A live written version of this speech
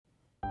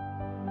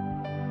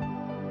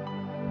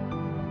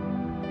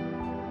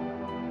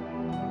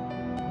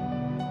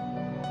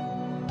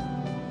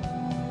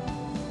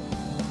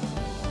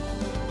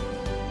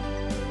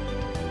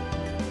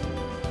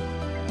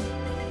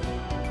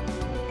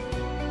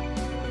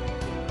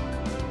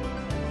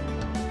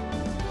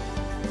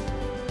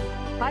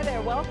Hi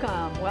there,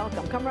 welcome,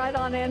 welcome. Come right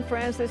on in,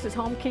 friends. This is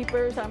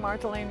Homekeepers. I'm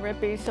Arthelene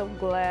Rippy. So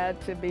glad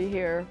to be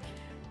here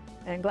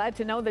and glad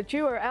to know that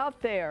you are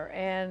out there.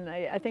 And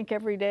I think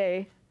every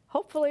day,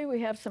 hopefully we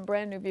have some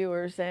brand new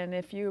viewers. And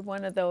if you're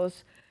one of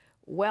those,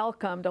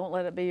 welcome. Don't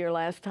let it be your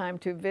last time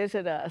to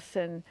visit us.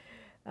 And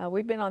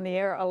we've been on the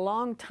air a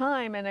long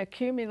time and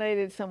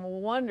accumulated some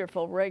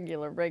wonderful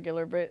regular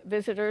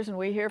visitors. And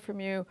we hear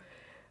from you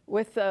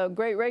with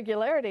great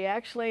regularity,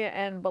 actually,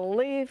 and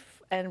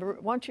belief, and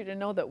want you to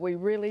know that we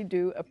really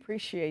do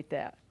appreciate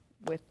that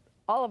with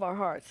all of our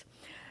hearts.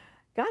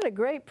 Got a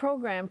great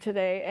program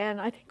today, and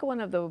I think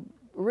one of the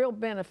real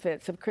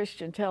benefits of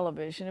Christian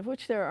television, of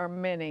which there are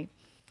many,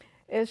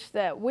 is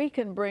that we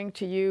can bring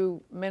to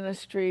you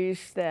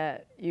ministries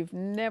that you've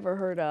never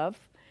heard of,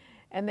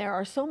 and there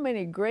are so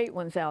many great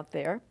ones out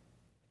there,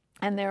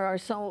 and there are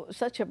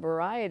such a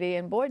variety,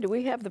 and boy, do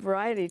we have the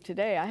variety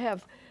today. I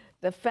have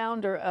the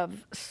founder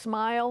of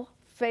Smile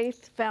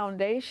Faith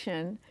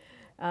Foundation,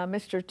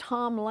 Mr.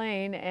 Tom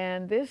Lane,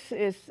 and this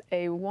is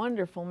a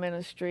wonderful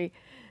ministry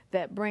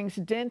that brings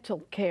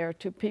dental care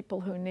to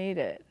people who need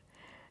it.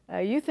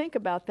 You think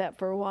about that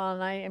for a while,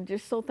 and I am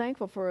just so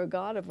thankful for a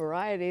God of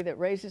variety that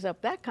raises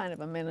up that kind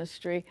of a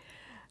ministry,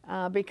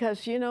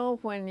 because, you know,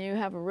 when you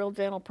have a real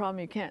dental problem,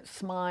 you can't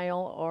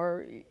smile,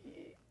 or,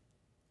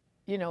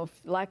 you know,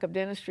 lack of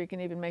dentistry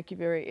can even make you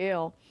very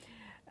ill.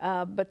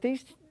 But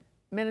these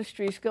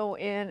ministries go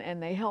in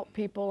and they help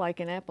people like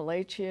in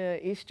Appalachia,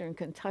 Eastern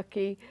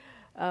Kentucky,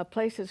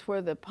 places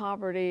where the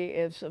poverty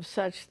is of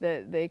such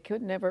that they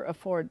could never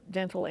afford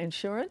dental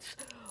insurance,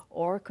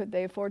 or could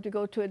they afford to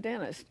go to a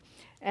dentist.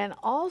 And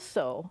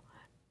also,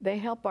 they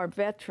help our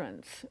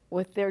veterans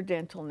with their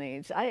dental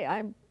needs.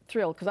 I'm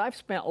thrilled because I've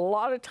spent a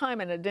lot of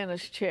time in a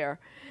dentist chair,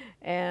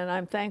 and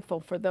I'm thankful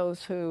for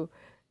those who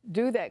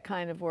do that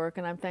kind of work,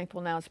 and I'm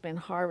thankful now it's been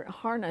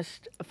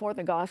harnessed for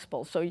the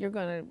gospel. So you're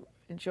going to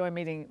enjoy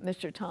meeting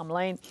Mr. Tom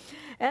Lane.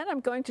 And I'm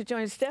going to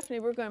join Stephanie.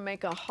 We're going to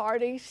make a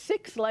hearty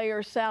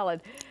 6-layer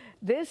salad.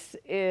 This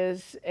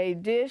is a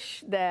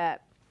dish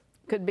that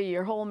could be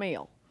your whole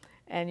meal,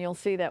 and you'll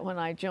see that when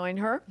I join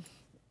her.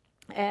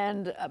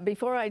 And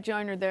before I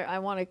join her there, I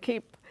want to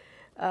keep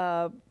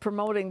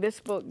promoting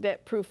this book,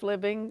 Debt Proof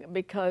Living,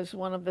 because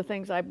one of the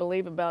things I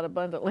believe about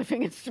abundant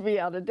living is to be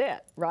out of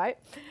debt, right?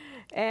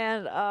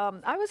 And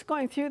I was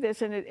going through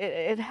this, and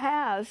it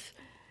has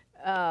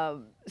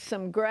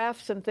some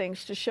graphs and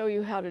things to show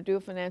you how to do a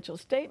financial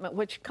statement,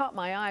 which caught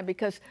my eye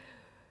because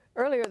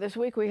earlier this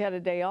week we had a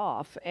day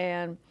off,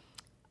 and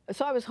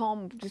so I was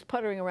home just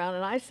puttering around,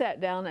 and I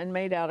sat down and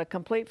made out a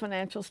complete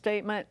financial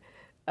statement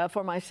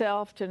for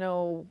myself to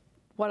know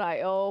what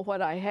I owe,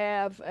 what I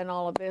have, and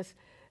all of this.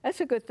 That's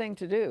a good thing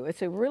to do.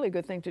 It's a really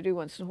good thing to do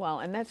once in a while,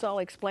 and that's all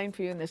explained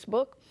for you in this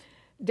book,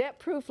 Debt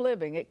Proof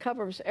Living. It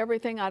covers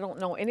everything. I don't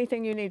know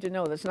anything you need to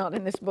know that's not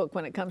in this book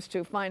when it comes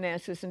to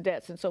finances and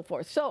debts and so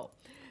forth. So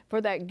for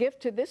that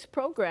gift to this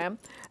program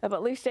of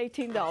at least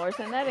 $18,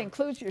 and that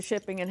includes your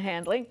shipping and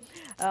handling,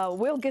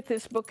 we'll get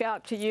this book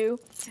out to you.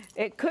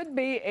 It could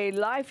be a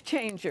life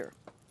changer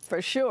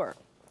for sure.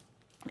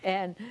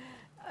 And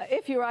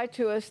if you write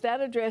to us,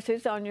 that address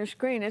is on your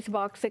screen. It's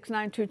Box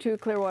 6922,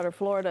 Clearwater,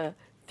 Florida,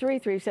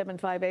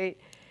 33758,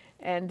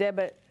 and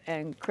debit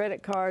and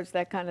credit cards,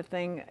 that kind of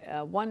thing,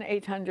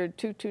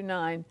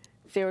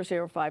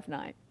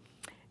 1-800-229-0059.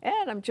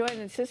 And I'm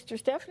joining Sister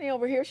Stephanie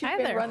over here. She's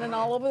been running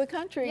all over the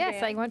country. Yes,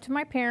 again. I went to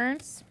my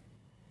parents,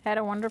 had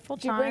a wonderful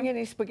time. Did you bring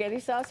any spaghetti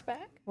sauce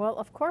back? Well,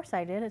 of course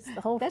I did. It's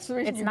the whole. That's the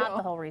reason it's not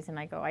the whole reason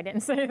I go. I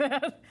didn't say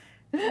that.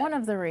 One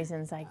of the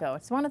reasons I go.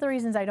 It's one of the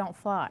reasons I don't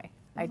fly.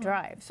 I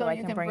drive, so I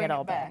can bring it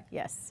all back.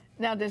 Yes.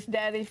 Now, does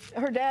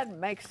her dad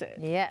makes it?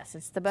 Yes,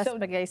 it's the best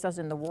spaghetti sauce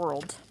in the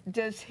world.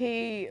 Does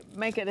he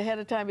make it ahead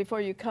of time before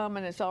you come,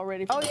 and it's all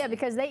ready for you? Oh yeah,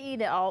 because they eat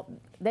it all.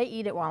 They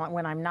eat it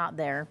when I'm not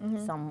there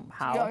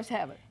somehow. You always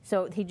have it.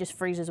 So he just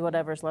freezes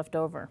whatever's left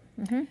over.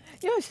 You know,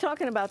 I was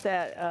talking about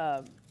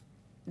that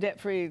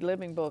debt-free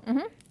living book,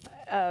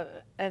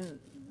 and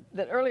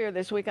that earlier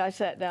this week I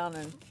sat down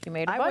and you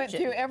made a budget. I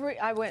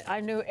went through I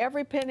knew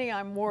every penny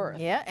I'm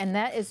worth. Yeah, and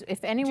that is,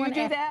 if anyone. Do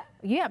you do that?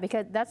 Yeah,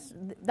 because that's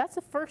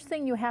the first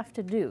thing you have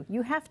to do.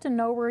 You have to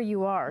know where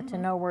you are to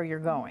know where you're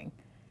going.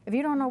 If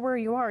you don't know where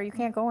you are, you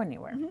can't go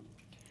anywhere.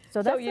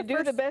 So you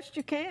do the best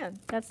you can.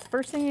 That's the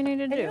first thing you need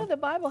to do. You know, the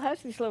Bible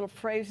has these little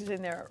phrases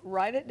in there.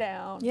 Write it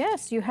down.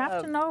 Yes, you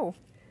have to know.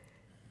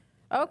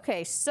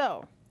 Okay,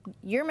 so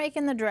you're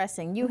making the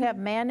dressing. You have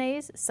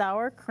mayonnaise,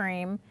 sour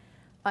cream,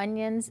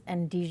 onions,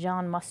 and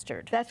Dijon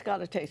mustard. That's got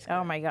to taste good.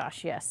 Oh my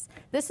gosh, yes.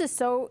 This is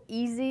so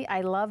easy. I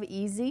love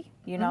easy,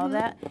 you know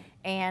that?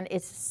 And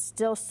it's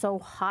still so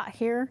hot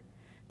here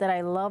that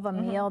I love a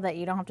meal that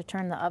you don't have to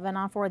turn the oven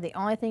on for. The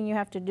only thing you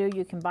have to do,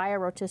 you can buy a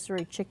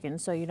rotisserie chicken,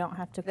 so you don't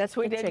have to That's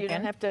what we did. You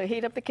don't have to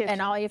heat up the kitchen. And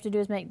all you have to do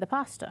is make the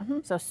pasta.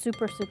 So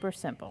super, super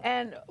simple.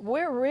 And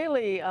we're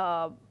really,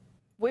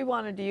 we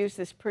wanted to use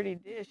this pretty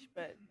dish,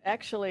 but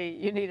actually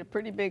you need a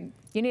pretty big.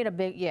 You need a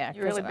big, yeah.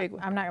 Really big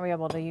one. I'm not going to be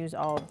able to use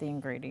all of the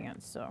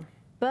ingredients, so.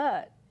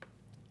 But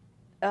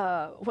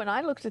when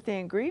I looked at the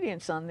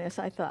ingredients on this,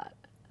 I thought,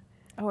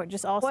 Oh, it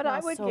just all What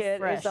smells I would so get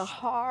fresh. is a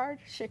hard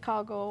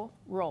Chicago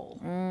roll.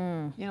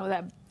 You know,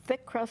 that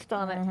thick crust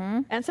on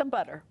it, and some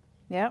butter.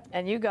 Yep.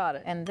 And you got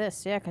it. And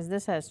this, yeah, because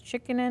this has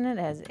chicken in it, it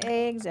has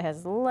eggs, it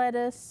has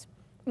lettuce,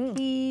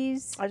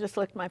 peas, I just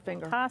licked my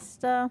finger.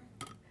 pasta.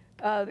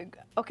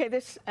 Okay,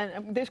 this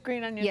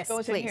green onion Yes,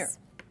 goes please. in here.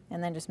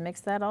 And then just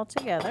mix that all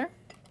together.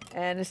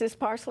 And is this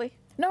parsley?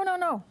 No, no,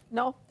 no.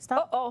 No.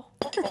 Stop. Uh-oh.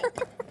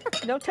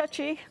 No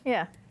touchy.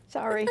 Yeah.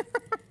 Sorry.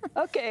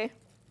 Okay.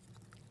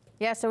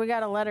 Yeah, so we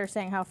got a letter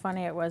saying how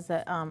funny it was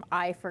that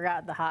I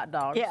forgot the hot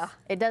dogs. Yeah.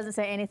 It doesn't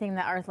say anything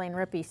that Arthelene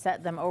Rippy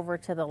set them over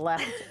to the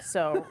left,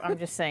 so I'm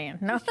just saying.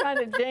 No.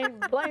 Trying to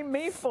blame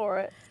me for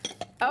it.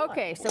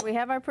 Okay, so we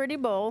have our pretty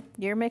bowl.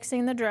 You're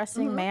mixing the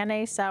dressing,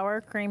 mayonnaise,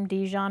 sour cream,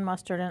 Dijon,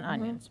 mustard, and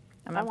onions.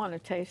 I want to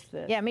taste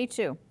this. Yeah, me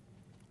too.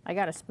 I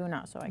got a spoon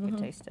out so I could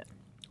taste it.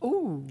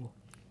 Ooh.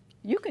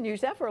 You can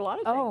use that for a lot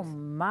of things. Oh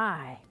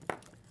my.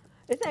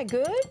 Isn't that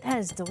good? That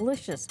is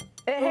delicious.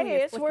 Hey, Ooh, you're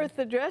it's flicking- worth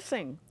the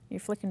dressing. You're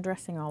flicking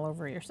dressing all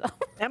over yourself.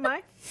 Am I?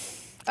 Okay,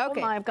 Oh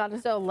my, I've got to.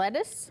 so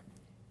lettuce,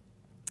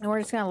 and we're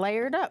just gonna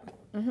layer it up.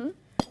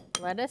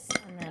 Lettuce,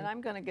 and then And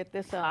I'm going to get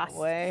this out of the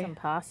way. some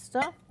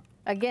pasta.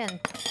 Again,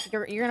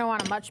 you're gonna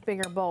want a much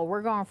bigger bowl.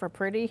 We're going for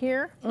pretty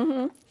here.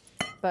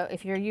 But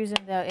if you're using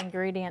the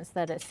ingredients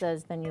that it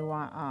says, then you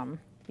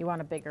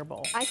want a bigger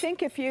bowl. I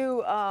think if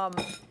you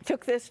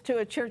took this to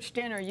a church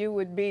dinner, you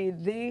would be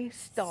the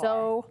star.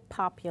 So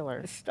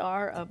popular. The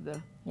star of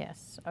the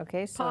Yes.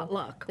 Okay. So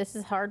potluck. this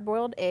is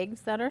hard-boiled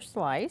eggs that are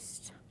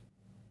sliced.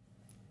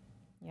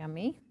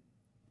 Yummy.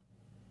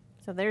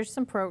 So there's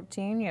some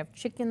protein. You have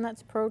chicken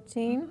that's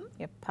protein.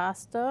 You have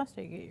pasta, so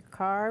you get your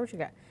carbs. You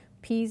got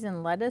peas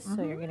and lettuce,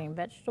 so you're getting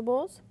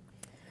vegetables.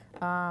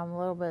 A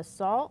little bit of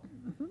salt.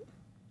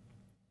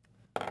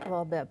 A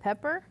little bit of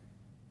pepper.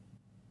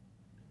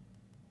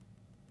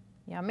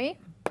 Yummy.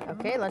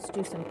 Okay, let's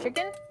do some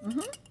chicken.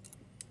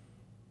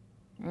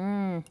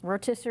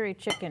 Rotisserie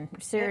chicken.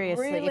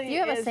 Seriously, really if you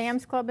have a is-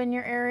 Sam's Club in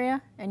your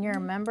area and you're a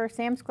member,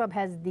 Sam's Club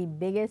has the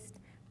biggest,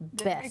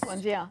 best big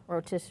ones, yeah.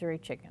 rotisserie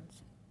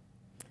chickens.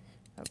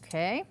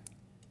 Okay.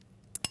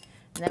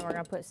 And then we're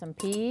gonna put some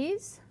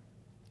peas.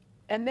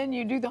 And then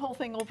you do the whole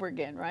thing over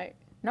again, right?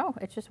 No,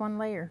 it's just one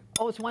layer.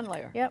 Oh, it's one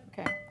layer. Yep.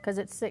 Okay. Because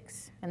it's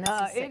 6, and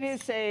this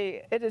is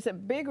 6. It is a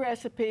big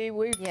recipe.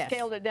 We've Yes.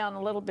 scaled it down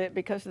a little bit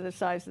because of the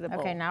size of the bowl.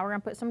 Okay, now we're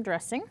gonna put some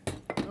dressing.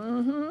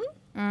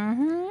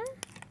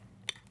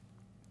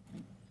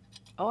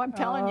 Oh, I'm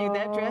telling you,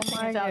 that Oh, dressing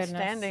my is goodness.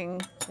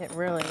 outstanding. It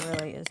really,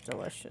 really is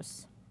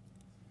delicious.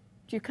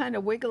 Do you kind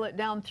of wiggle it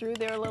down through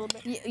there a little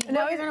bit? What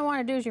you're gonna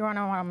want to do is you're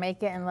gonna want to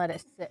make it and let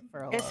it sit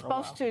for a little It's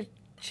supposed to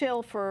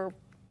chill for.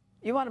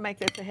 You want to make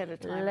this ahead of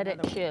time. Let in it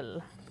other words.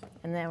 chill,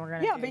 and then we're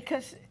gonna. Yeah, do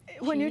because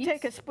when you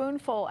take a cheese.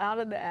 spoonful out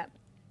of that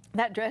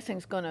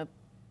dressing's gonna,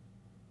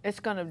 it's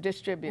gonna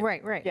distribute.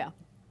 Right, right. Yeah.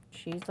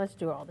 cheese. Let's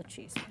do all the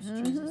cheese.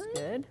 Cheese is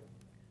good,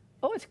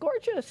 Oh, it's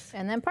gorgeous.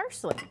 and then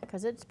parsley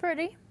because it's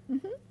pretty.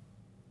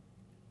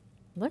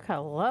 Look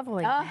how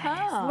lovely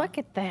that is. Look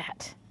at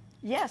that.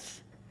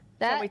 Yes.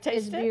 That Shall we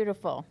taste is it?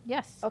 beautiful.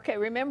 Yes. Okay,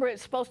 remember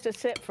it's supposed to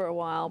sit for a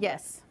while. but-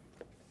 Yes.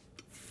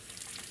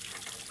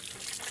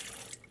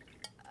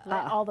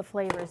 Let all the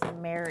flavors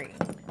marry.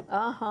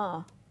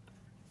 Uh-huh.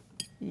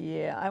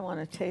 Yeah, I want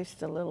to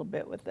taste a little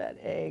bit with that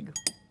egg.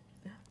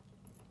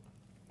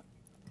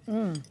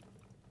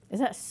 Is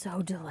that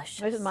so delicious?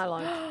 This is my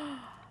lunch.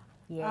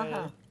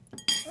 Yay.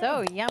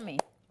 So yummy.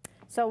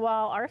 So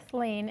while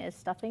Arthelene is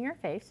stuffing her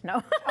face,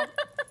 no,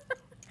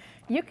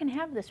 you can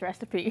have this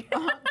recipe.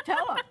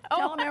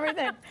 Tell them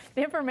everything.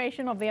 The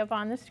information will be up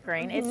on the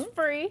screen. It's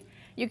free.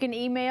 You can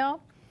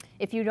email.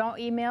 If you don't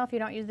email, if you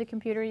don't use the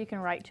computer, you can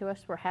write to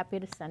us. We're happy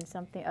to send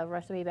a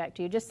recipe back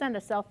to you. Just send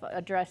a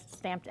self-addressed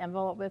stamped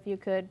envelope if you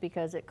could,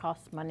 because it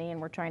costs money and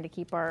we're trying to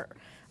keep our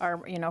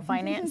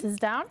finances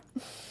down.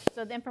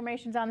 So the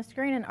information's on the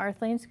screen, and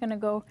Arthelene's going to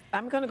go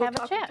I'm going to go have a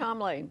talk to chat. Tom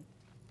Lane.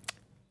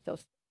 So.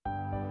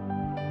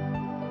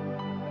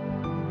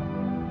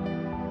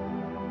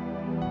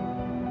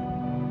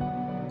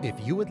 If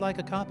you would like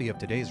a copy of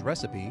today's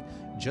recipe,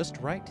 just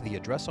write to the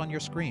address on your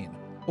screen,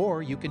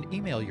 or you can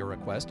email your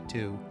request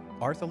to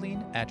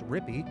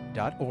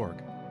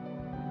arthelene@rippy.org.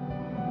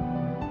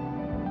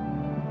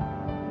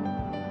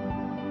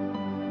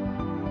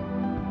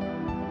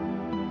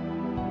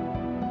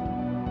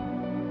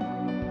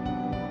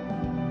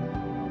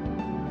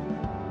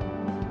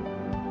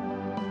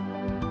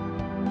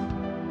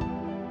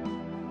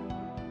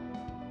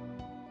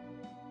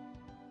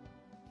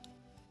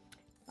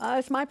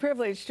 It's my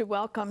privilege to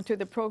welcome to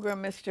the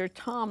program Mr.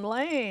 Tom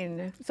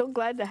Lane. So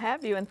glad to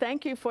have you, and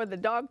thank you for the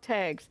dog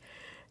tags.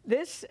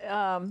 These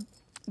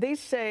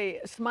say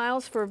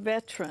Smiles for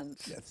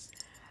Veterans. Yes.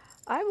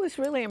 I was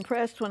really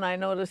impressed when I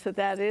noticed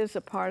that is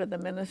a part of the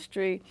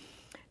ministry,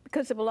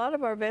 because if a lot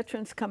of our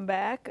veterans come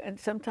back and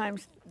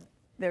sometimes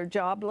they're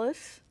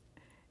jobless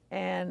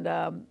and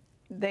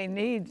they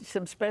need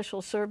some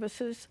special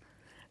services,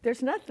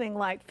 there's nothing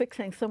like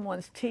fixing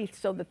someone's teeth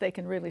so that they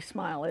can really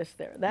smile, is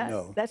there?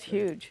 No. That's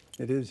huge.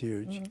 It is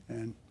huge.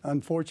 And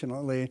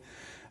unfortunately,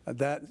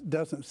 that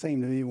doesn't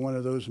seem to be one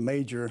of those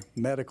major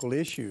medical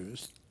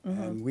issues.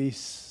 And we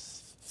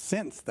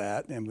sensed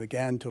that and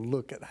began to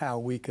look at how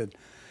we could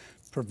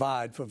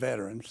provide for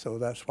veterans. So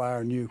that's why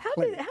our new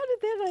clinic. How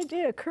did that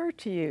idea occur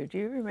to you? Do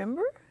you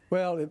remember?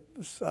 Well, it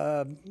was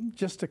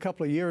just a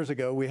couple of years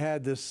ago, we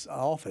had this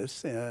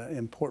office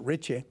in Port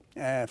Richey,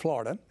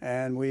 Florida,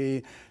 and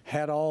we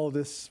had all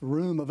this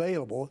room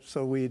available.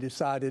 So we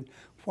decided,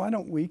 why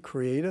don't we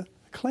create a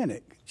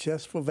clinic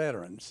just for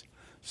veterans?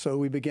 So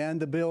we began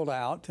to build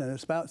out, and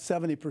it's about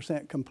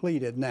 70%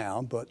 completed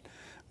now, but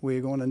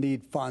we're going to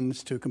need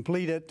funds to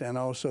complete it and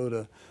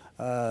also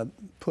to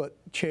put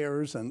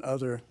chairs and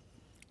other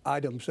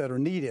items that are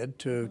needed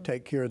to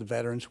take care of the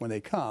veterans when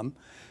they come.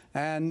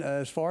 And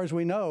as far as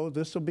we know,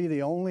 this will be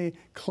the only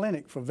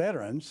clinic for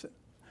veterans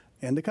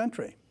in the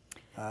country.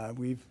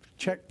 We've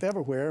checked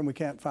everywhere and we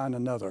can't find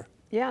another.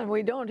 Yeah, and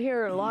we don't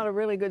hear a lot of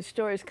really good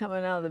stories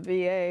coming out of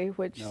the VA,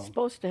 which is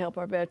supposed to help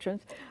our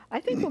veterans. I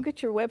think we'll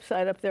get your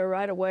website up there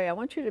right away. I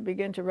want you to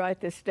begin to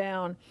write this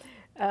down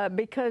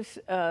because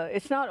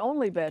it's not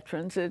only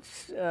veterans,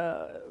 it's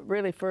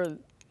really for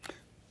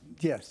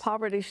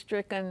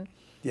poverty-stricken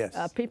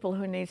people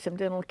who need some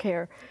dental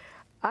care.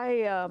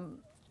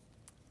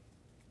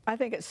 I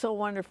think it's so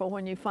wonderful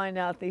when you find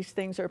out these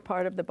things are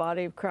part of the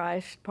body of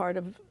Christ, part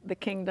of the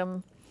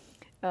kingdom.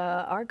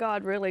 Our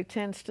God really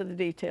tends to the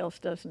details,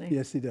 doesn't he?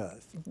 Yes, he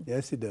does.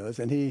 Yes, he does.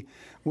 And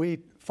we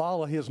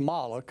follow his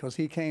model because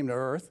he came to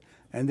earth,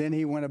 and then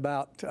he went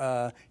about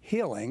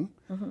healing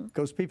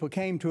because people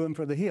came to him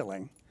for the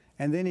healing.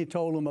 And then he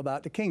told them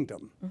about the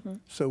kingdom.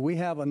 So we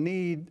have a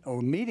need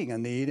or meeting a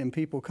need, and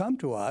people come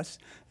to us,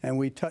 and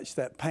we touch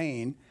that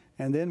pain.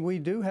 And then we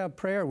do have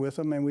prayer with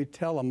them, and we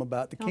tell them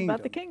about the kingdom.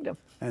 About the kingdom.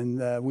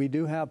 And we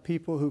do have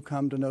people who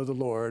come to know the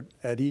Lord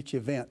at each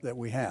event that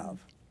we have.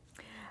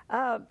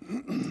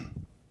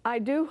 I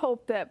do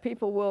hope that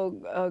people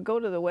will go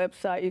to the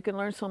website. You can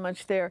learn so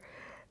much there.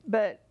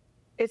 But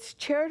it's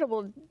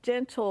charitable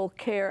dental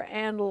care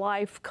and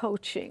life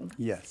coaching.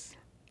 Yes.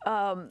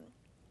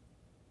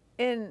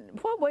 In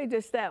what way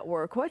does that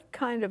work? What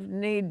kind of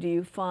need do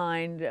you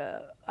find?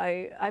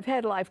 I've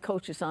had life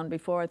coaches on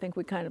before. I think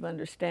we kind of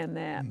understand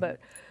that. But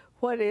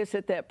what is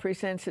it that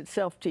presents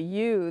itself to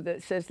you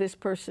that says this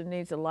person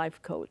needs a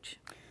life coach?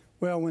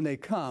 Well, when they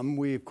come,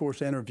 we, of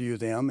course, interview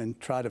them and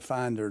try to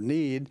find their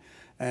need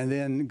and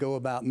then go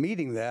about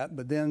meeting that.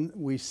 But then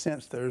we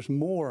sense there's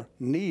more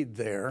need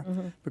there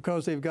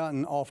because they've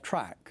gotten off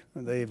track.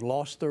 They've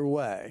lost their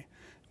way.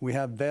 We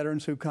have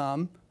veterans who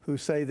come who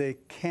say they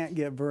can't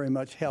get very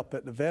much help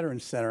at the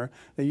Veterans Center.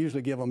 They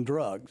usually give them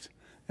drugs.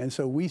 And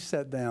so we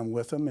sit down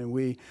with them and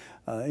we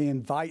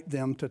invite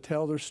them to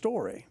tell their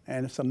story.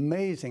 And it's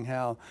amazing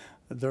how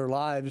their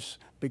lives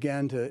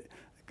began to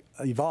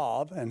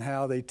evolve and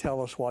how they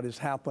tell us what has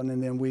happened,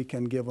 and then we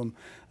can give them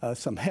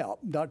some help.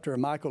 Dr.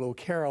 Michael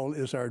O'Carroll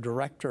is our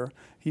director.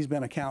 He's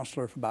been a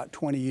counselor for about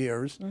 20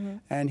 years,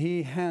 and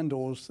he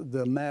handles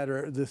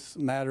this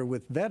matter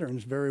with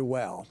veterans very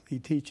well. He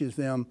teaches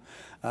them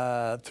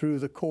through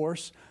the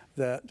course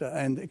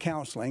and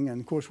counseling, and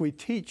of course we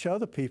teach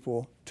other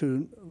people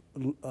to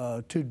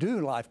do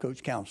life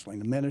coach counseling,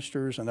 the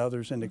ministers and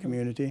others in the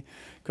community,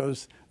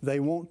 because they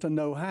want to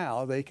know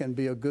how they can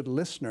be a good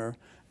listener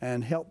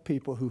and help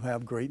people who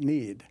have great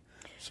need.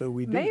 So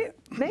we do that.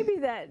 Maybe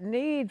that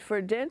need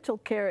for dental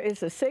care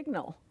is a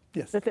signal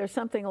that there's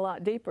something a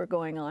lot deeper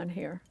going on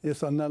here.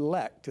 It's a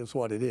neglect is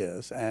what it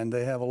is, and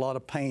they have a lot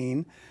of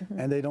pain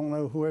and they don't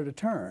know where to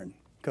turn,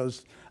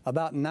 because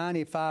about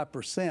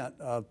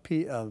 95% of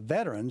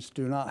veterans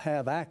do not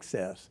have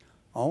access.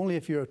 Only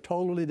if you're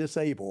totally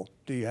disabled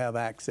do you have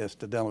access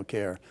to dental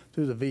care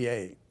through the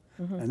VA.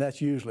 And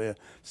that's usually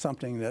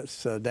something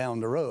that's down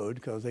the road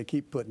because they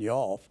keep putting you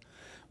off.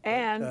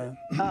 And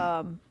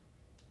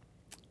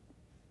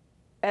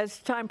as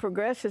time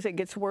progresses, it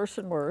gets worse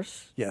and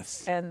worse.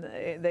 Yes. And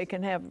they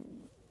can have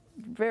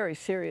very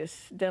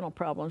serious dental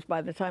problems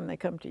by the time they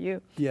come to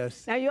you.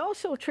 Yes. Now, you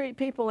also treat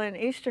people in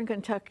eastern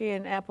Kentucky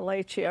and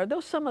Appalachia. Are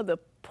those some of the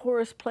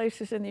poorest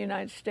places in the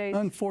United States?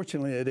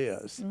 Unfortunately, it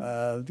is.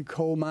 The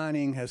coal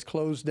mining has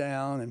closed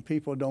down, and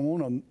people don't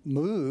want to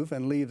move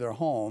and leave their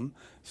home,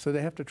 so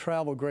they have to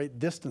travel great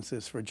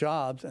distances for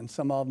jobs, and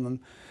some of them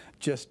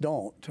just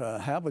don't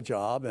have a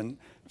job. And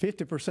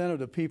 50% of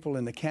the people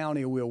in the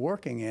county we're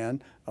working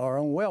in are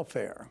on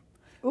welfare.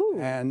 Ooh.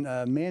 And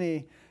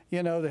many,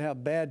 you know, they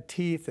have bad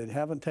teeth that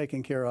haven't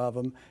taken care of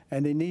them,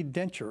 and they need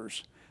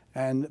dentures.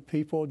 And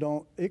people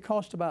don't, it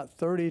costs about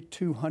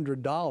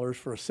 $3,200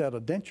 for a set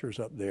of dentures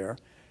up there.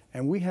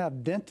 And we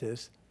have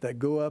dentists that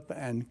go up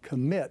and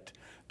commit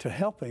to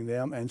helping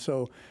them. And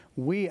so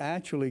we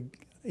actually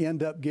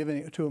end up giving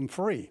it to them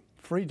free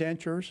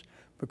dentures,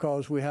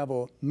 because we have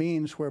a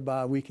means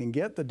whereby we can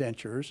get the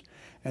dentures,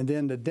 and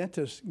then the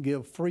dentists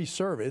give free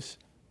service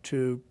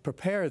to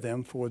prepare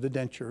them for the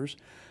dentures.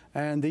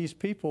 And these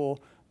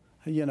people,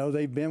 you know,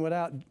 they've been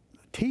without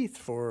teeth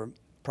for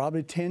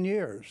probably 10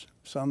 years.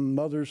 Some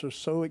mothers are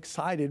so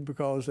excited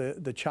because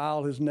the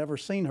child has never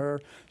seen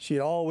her. She'd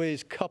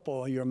always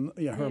couple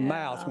her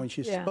mouth when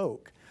she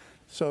spoke.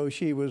 So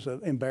she was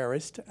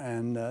embarrassed,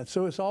 and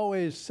so it's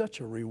always such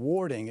a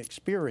rewarding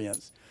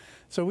experience.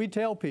 So we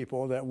tell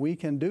people that we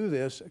can do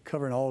this,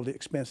 covering all the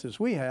expenses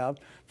we have,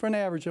 for an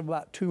average of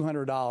about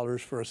 $200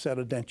 for a set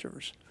of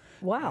dentures.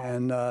 Wow.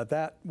 And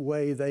that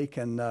way they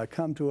can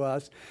come to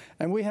us.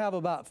 And we have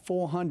about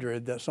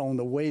 400 that's on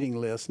the waiting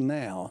list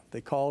now.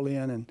 They call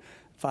in and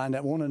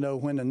want to know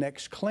when the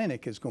next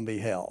clinic is going to be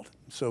held.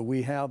 So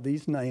we have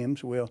these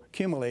names, we're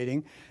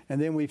accumulating, and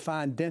then we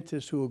find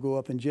dentists who will go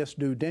up and just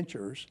do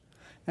dentures.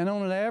 And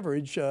on an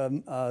average,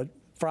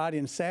 Friday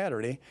and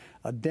Saturday,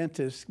 a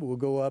dentist will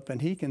go up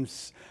and he can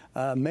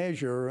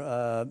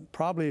measure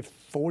probably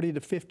 40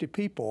 to 50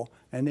 people,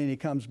 and then he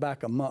comes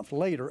back a month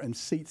later and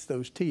seats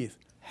those teeth.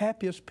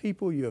 Happiest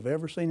people you have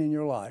ever seen in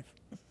your life.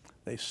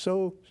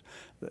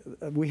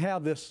 We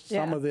have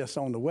some of this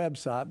on the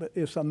website, but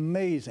it's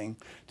amazing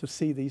to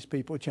see these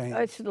people change.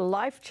 It's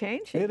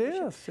life-changing. It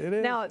is. It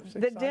is. Now, it's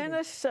the exciting.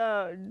 dentists,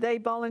 they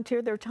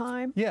volunteer their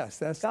time?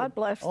 Yes. God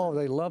bless them. Oh,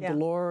 they love the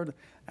Lord,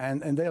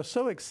 and they're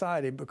so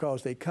excited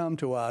because they come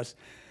to us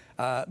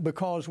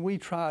because we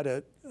try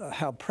to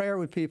have prayer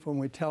with people and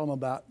we tell them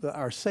about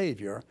our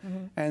Savior.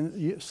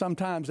 And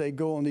sometimes they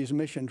go on these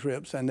mission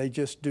trips and they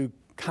just do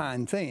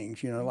kind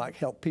things, like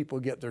help people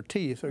get their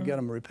teeth or get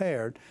them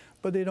repaired,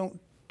 but they don't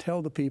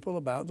tell the people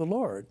about the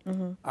Lord.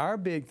 Our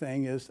big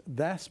thing is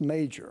that's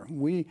major.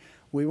 We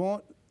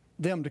want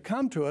them to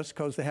come to us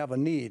because they have a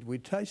need. We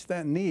touch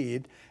that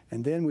need,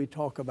 and then we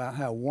talk about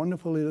how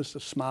wonderful it is to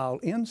smile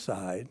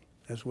inside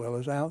as well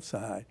as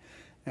outside.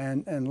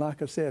 And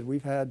like I said,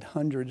 we've had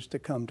hundreds to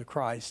come to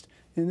Christ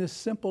in this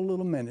simple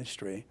little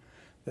ministry.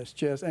 That's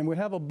just, and we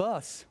have a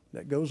bus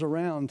that goes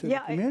around to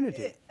the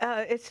community.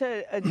 It's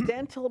a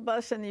dental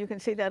bus, and you can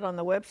see that on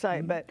the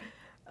website, but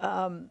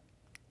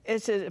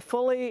it's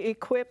fully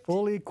equipped?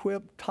 Fully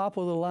equipped, top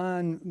of the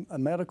line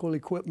medical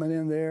equipment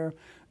in there.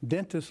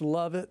 Dentists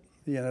love it.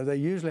 They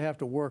usually have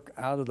to work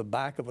out of the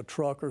back of a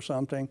truck or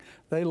something.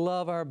 They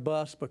love our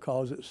bus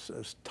because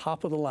it's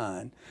top of the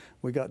line.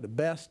 We got the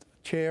best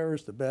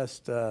chairs, the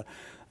best,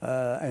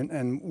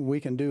 and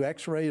we can do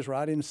x-rays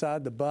right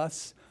inside the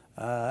bus.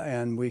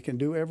 And we can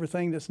do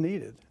everything that's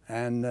needed.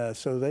 And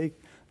so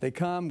they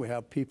come. We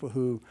have people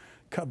who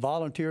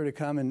volunteer to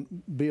come and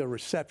be a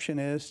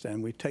receptionist,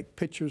 and we take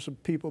pictures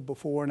of people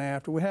before and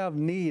after. We have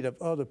need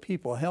of other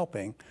people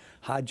helping.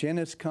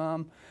 Hygienists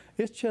come.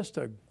 It's just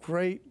a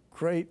great,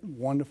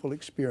 wonderful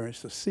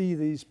experience to see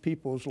these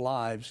people's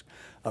lives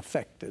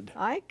affected.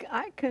 I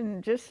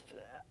can just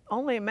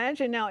only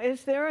imagine. Now,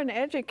 is there an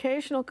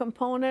educational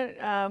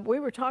component? We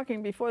were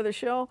talking before the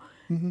show.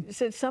 You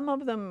said some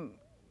of them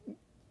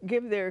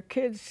give their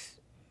kids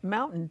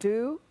Mountain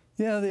Dew?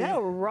 Yeah,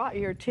 that'll rot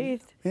your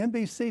teeth.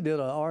 NBC did an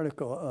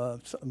article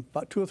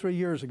about 2 or 3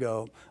 years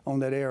ago on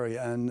that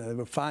area, and they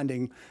were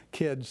finding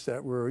kids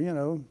that were,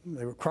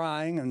 they were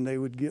crying, and they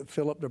would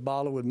fill up their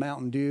bottle with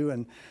Mountain Dew,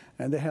 and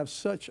they have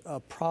such a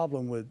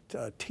problem with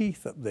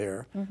teeth up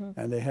there,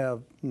 and they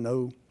have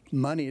no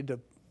money to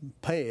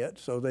pay it,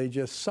 so they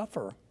just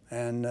suffer.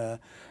 And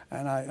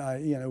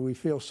we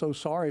feel so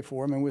sorry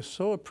for them, and we're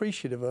so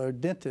appreciative of our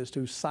dentists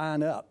who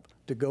sign up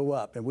to go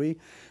up. And we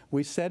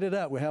set it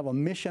up. We have a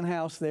mission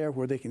house there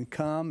where they can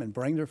come and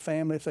bring their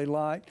family if they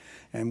like.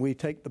 And we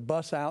take the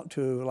bus out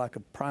to like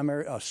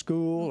a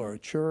school or a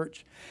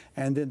church.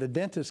 And then the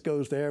dentist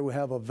goes there. We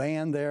have a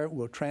van there.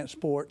 We'll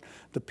transport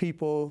the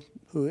people,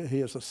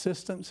 his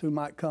assistants who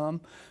might come.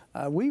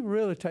 We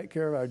really take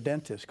care of our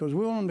dentists because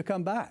we want them to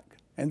come back.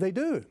 And they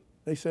do.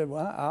 They said,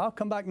 well, I'll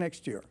come back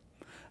next year.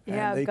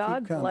 Yeah,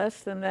 God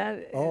bless them.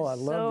 I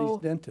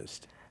love these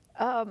dentists.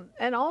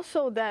 And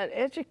also that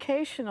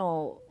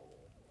educational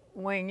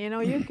wing,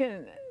 you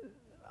can,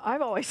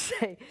 I've always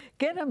say,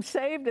 get them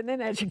saved and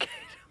then educate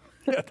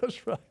them. Yeah,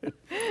 that's right.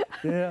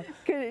 Yeah.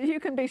 You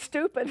can be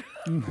stupid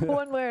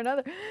one way or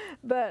another.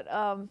 But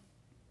I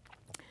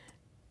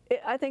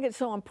think it's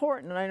so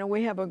important. I know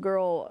we have a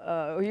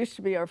girl who used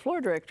to be our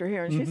floor director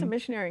here, and she's a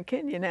missionary in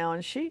Kenya now,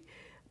 and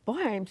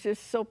I'm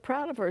just so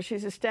proud of her.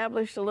 She's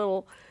established a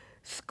little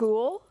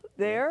school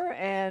there,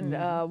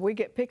 and we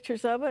get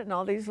pictures of it, and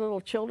all these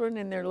little children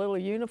in their little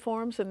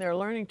uniforms, and they're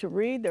learning to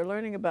read, they're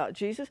learning about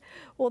Jesus.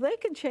 Well, they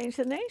can change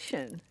the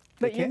nation,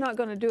 but you're not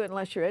going to do it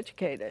unless you're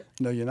educated.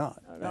 No, you're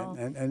not.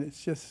 And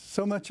it's just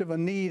so much of a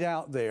need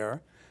out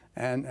there,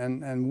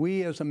 and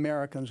we as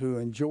Americans who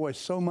enjoy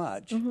so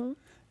much, and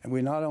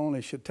we not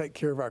only should take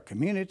care of our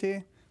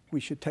community, we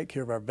should take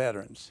care of our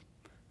veterans.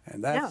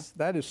 And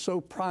that is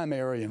so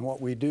primary in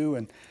what we do,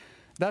 and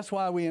that's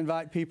why we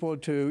invite people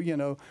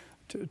to,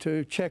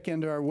 to check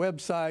into our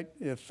website.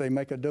 If they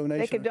make a donation,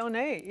 they could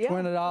donate, yeah.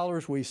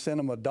 $20, we send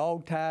them a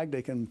dog tag.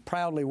 They can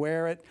proudly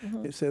wear it.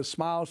 It says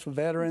Smiles for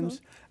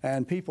Veterans,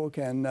 and people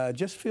can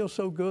just feel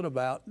so good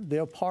about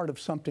they're part of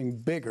something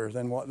bigger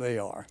than what they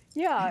are.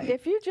 Yeah,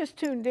 if you just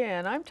tuned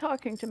in, I'm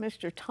talking to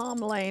Mr. Tom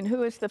Lane,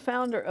 who is the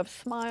founder of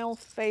Smile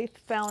Faith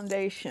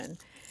Foundation.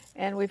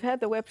 And we've had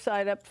the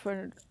website up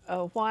for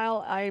a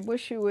while. I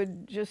wish you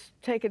would just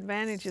take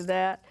advantage of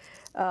that.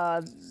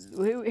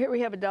 Here we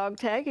have a dog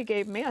tag he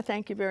gave me. I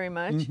thank you very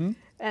much.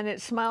 And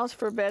it Smiles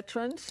for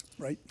Veterans.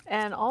 Right.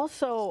 And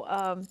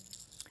also,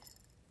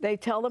 they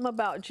tell them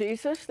about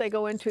Jesus. They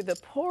go into the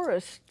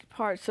poorest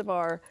parts of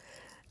our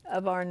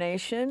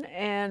nation.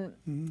 And,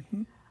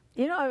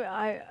 you know,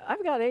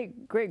 I've got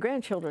 8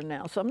 great-grandchildren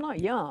now, so I'm not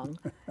young.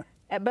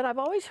 But I've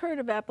always heard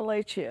of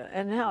Appalachia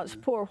and how it's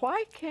poor.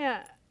 Why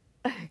can't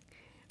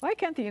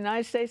the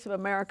United States of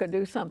America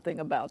do something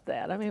about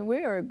that? I mean,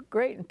 we are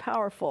great and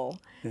powerful.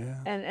 Yeah.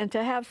 And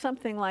to have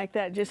something like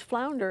that just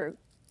flounder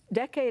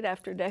decade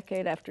after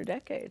decade after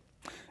decade.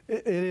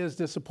 It is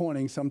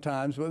disappointing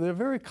sometimes, but they're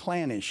very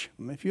clannish.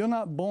 If you're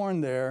not born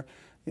there,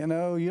 you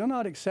know, you're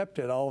not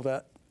accepted all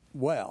that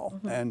well.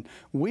 And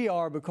we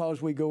are,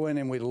 because we go in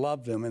and we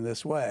love them in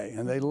this way,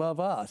 and they love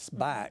us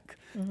back.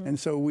 And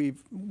so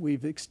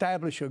we've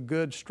established a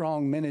good,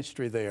 strong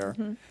ministry there,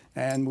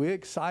 and we're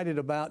excited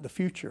about the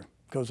future.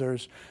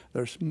 Because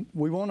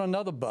we want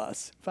another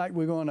bus. In fact,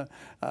 we're going to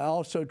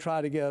also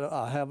try to get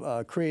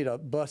create a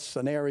bus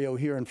scenario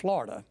here in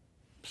Florida,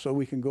 so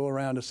we can go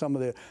around to some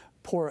of the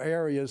poor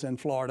areas in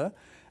Florida,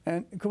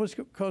 and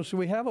because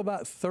we have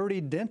about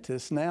 30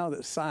 dentists now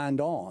that signed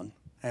on,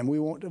 and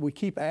we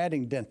keep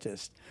adding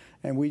dentists,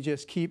 and we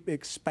just keep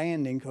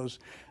expanding, because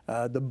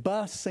the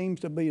bus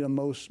seems to be the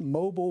most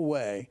mobile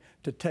way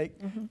to take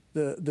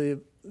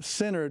the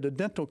center, the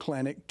dental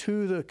clinic,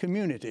 to the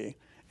community.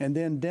 And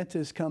then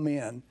dentists come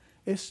in.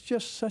 It's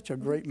just such a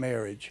great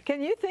marriage.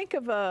 Can you think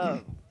of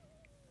a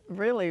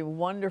really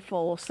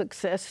wonderful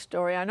success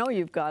story? I know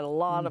you've got a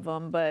lot of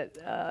them, but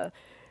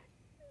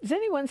does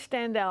anyone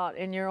stand out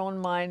in your own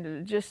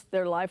mind, just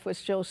their life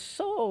was just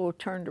so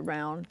turned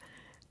around,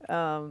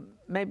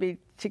 maybe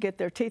to get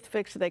their teeth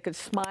fixed so they could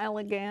smile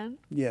again?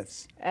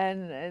 Yes.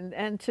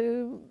 And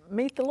to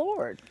meet the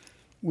Lord?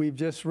 We've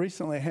just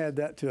recently had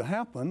that to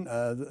happen.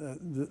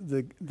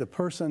 The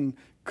person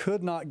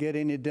could not get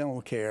any dental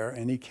care,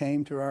 and he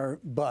came to our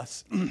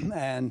bus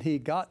and he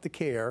got the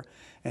care,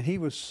 and he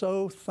was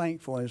so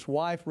thankful. And his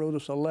wife wrote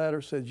us a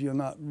letter, said, you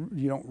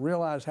don't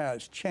realize how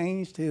it's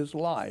changed his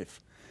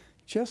life.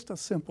 Just a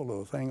simple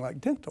little thing like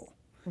dental.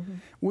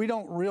 We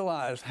don't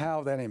realize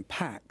how that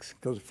impacts,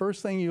 because the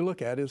first thing you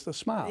look at is the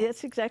smile.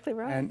 That's exactly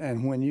right.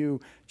 And when you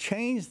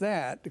change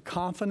that, the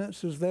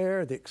confidence is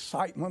there, the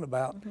excitement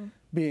about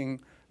being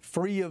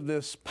free of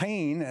this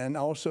pain, and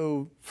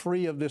also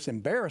free of this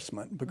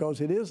embarrassment, because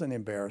it is an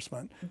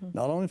embarrassment,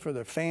 not only for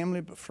their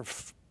family, but for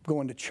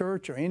going to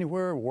church or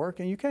anywhere,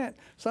 working. You can't.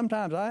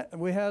 Sometimes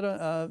we had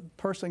a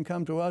person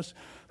come to us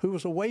who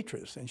was a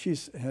waitress, and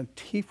her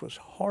teeth was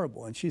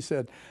horrible, and she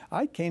said,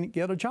 I can't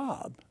get a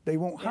job. They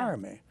won't hire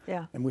me.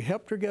 Yeah. And we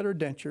helped her get her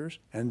dentures,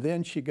 and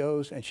then she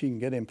goes and she can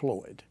get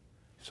employed.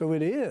 So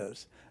it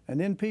is. And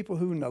then people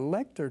who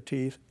neglect their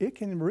teeth, it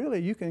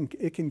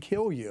can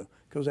kill you,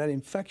 because that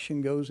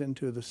infection goes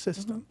into the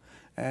system,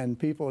 and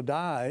people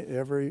die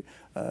every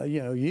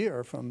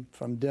year from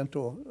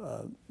dental,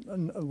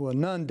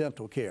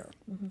 non-dental care.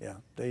 Yeah,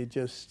 they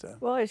just.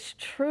 Well, it's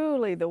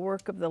truly the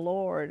work of the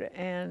Lord,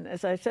 and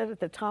as I said at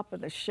the top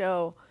of the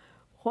show,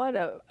 what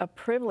a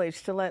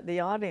privilege to let the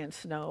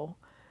audience know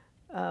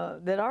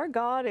that our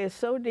God is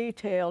so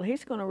detailed.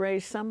 He's going to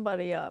raise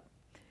somebody up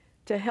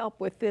to help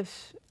with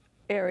this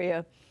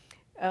area.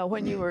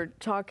 When you were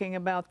talking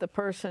about the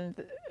person,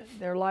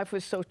 their life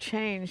was so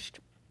changed,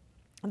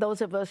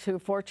 those of us who are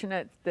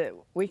fortunate that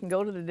we can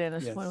go to the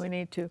dentist when we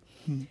need to.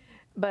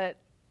 But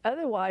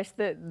otherwise,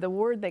 the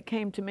word that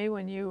came to me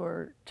when you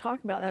were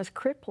talking about that is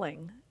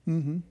crippling.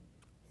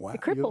 Wow.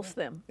 It cripples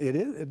them.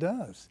 It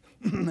does.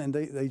 And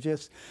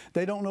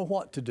they don't know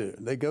what to do.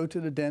 They go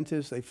to the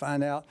dentist, they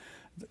find out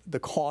the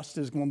cost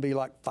is going to be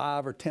like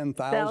 $5,000 or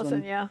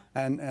 $10,000. Yeah.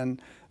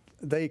 And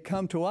they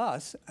come to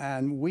us,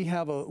 and we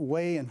have a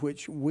way in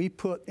which we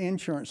put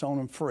insurance on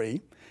them free,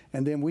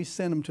 and then we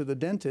send them to the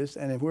dentist,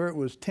 and where it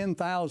was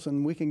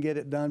 $10,000, we can get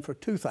it done for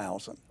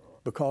 $2,000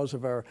 because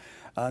of an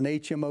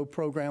HMO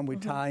program we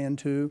tie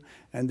into,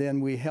 and then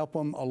we help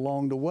them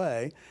along the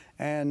way.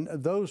 And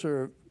those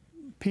are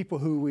people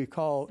who we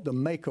call the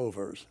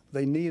makeovers.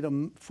 They need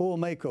a full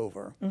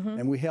makeover,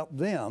 and we help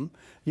them.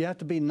 You have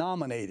to be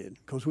nominated,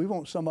 because we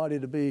want somebody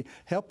to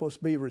help us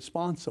be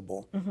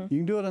responsible. You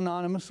can do it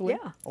anonymously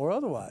or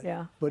otherwise,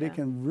 but it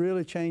can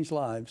really change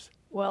lives.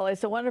 Well,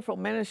 it's a wonderful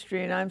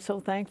ministry, and I'm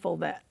so thankful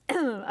that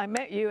I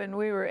met you and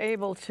we were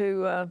able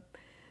to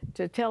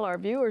tell our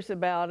viewers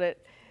about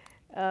it.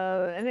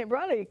 And it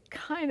really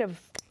kind of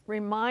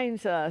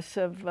reminds us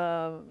of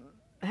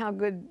how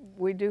good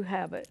we do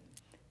have it.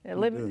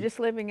 Just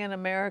living in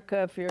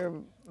America, if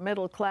you're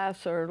middle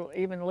class or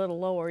even a little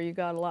lower, you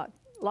got a lot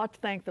to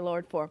thank the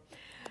Lord for.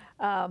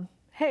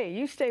 Hey,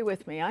 you stay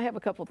with me. I have a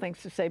couple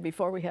things to say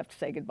before we have to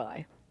say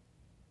goodbye.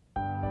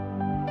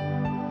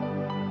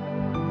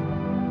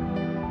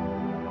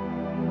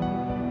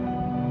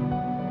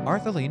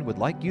 Arthelene would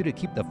like you to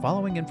keep the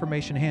following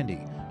information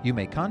handy. You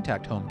may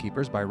contact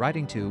Homekeepers by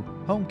writing to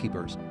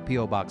Homekeepers,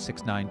 P.O. Box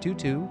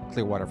 6922,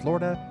 Clearwater,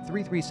 Florida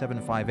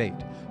 33758,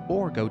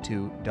 or go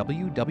to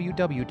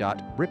www.rippy.org.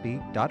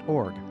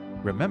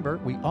 Remember,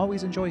 we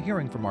always enjoy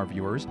hearing from our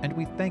viewers, and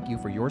we thank you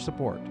for your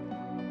support.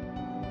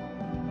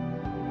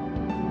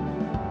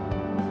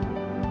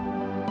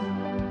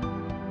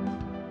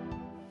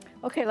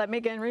 Okay, let me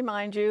again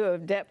remind you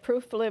of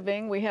Debt-Proof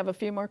Living. We have a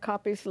few more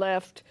copies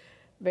left.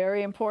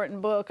 Very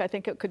important book. I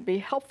think it could be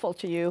helpful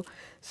to you.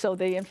 So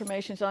the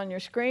information's on your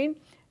screen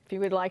if you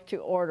would like to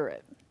order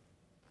it.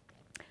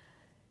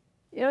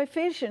 You know,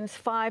 Ephesians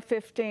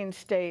 5:15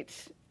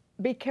 states,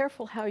 "Be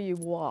careful how you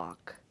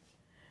walk,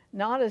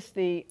 not as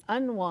the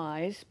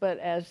unwise, but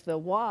as the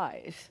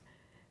wise,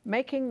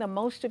 making the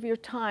most of your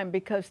time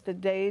because the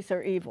days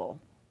are evil."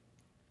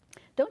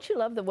 Don't you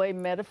love the way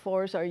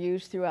metaphors are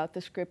used throughout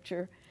the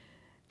scripture?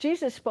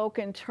 Jesus spoke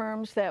in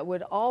terms that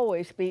would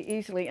always be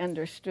easily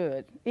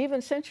understood, even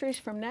centuries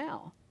from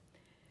now.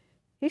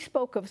 He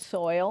spoke of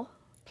soil,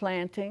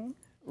 planting,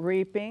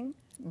 reaping,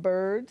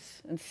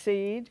 birds, and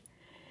seed.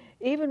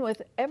 Even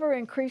with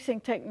ever-increasing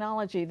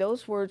technology,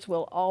 those words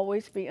will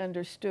always be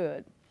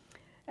understood.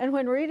 And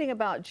when reading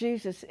about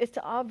Jesus, it's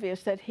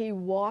obvious that he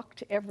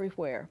walked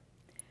everywhere.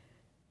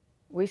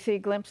 We see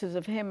glimpses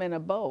of him in a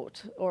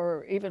boat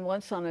or even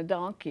once on a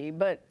donkey,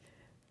 but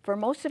for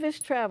most of his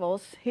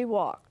travels, he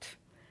walked.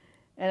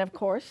 And of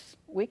course,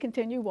 we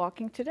continue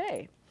walking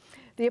today.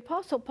 The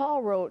Apostle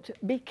Paul wrote,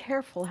 "Be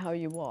careful how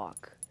you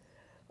walk,"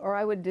 or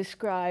I would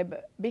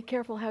describe, "Be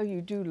careful how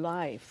you do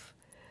life.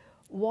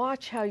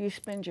 Watch how you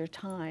spend your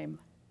time."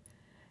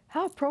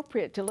 How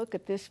appropriate to look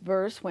at this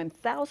verse when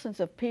thousands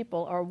of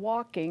people are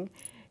walking,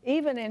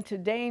 even into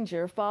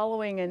danger,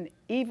 following an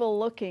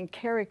evil-looking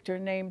character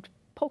named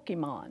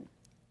Pokemon.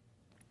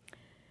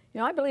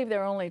 You know, I believe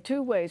there are only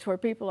two ways where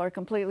people are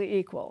completely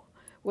equal.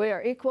 We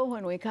are equal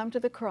when we come to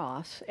the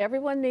cross.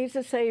 Everyone needs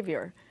a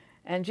Savior,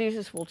 and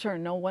Jesus will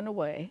turn no one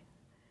away.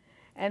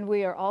 And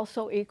we are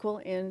also equal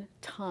in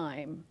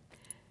time.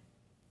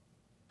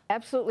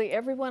 Absolutely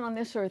everyone on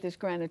this earth is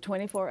granted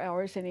 24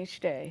 hours in each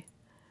day.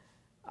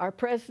 Our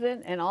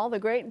president and all the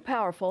great and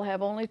powerful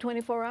have only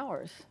 24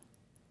 hours,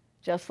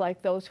 just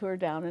like those who are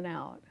down and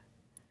out.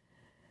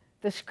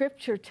 The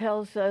scripture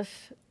tells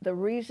us the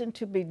reason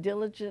to be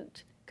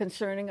diligent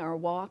concerning our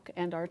walk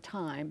and our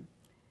time.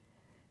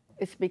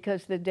 It's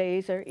because the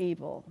days are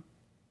evil.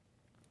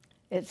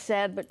 It's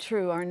sad but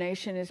true. Our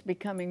nation is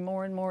becoming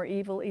more and more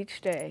evil each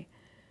day.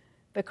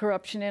 The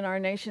corruption in our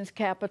nation's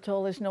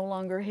capital is no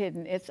longer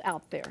hidden. It's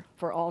out there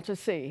for all to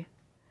see.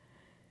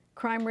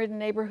 Crime-ridden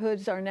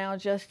neighborhoods are now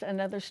just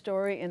another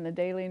story in the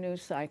daily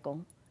news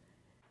cycle.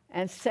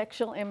 And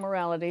sexual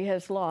immorality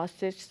has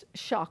lost its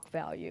shock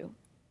value.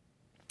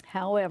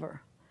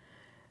 However,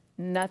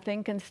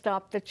 nothing can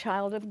stop the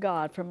child of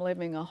God from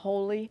living a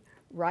holy,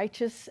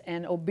 righteous,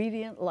 and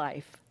obedient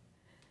life.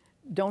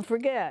 Don't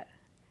forget,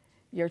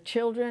 your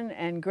children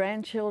and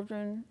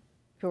grandchildren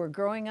who are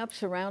growing up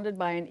surrounded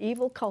by an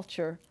evil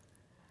culture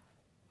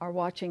are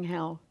watching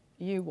how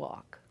you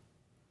walk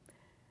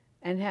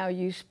and how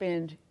you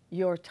spend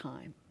your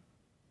time.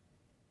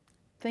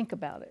 Think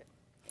about it.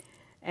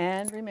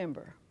 And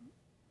remember,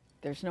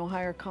 there's no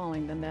higher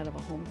calling than that of a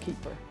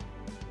homekeeper.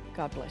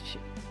 God bless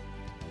you.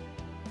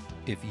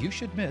 If you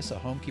should miss a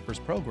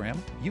Homekeepers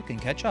program, you can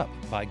catch up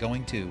by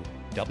going to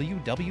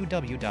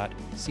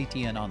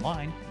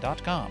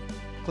www.ctnonline.com.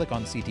 Click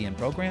on CTN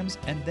Programs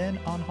and then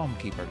on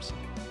Homekeepers.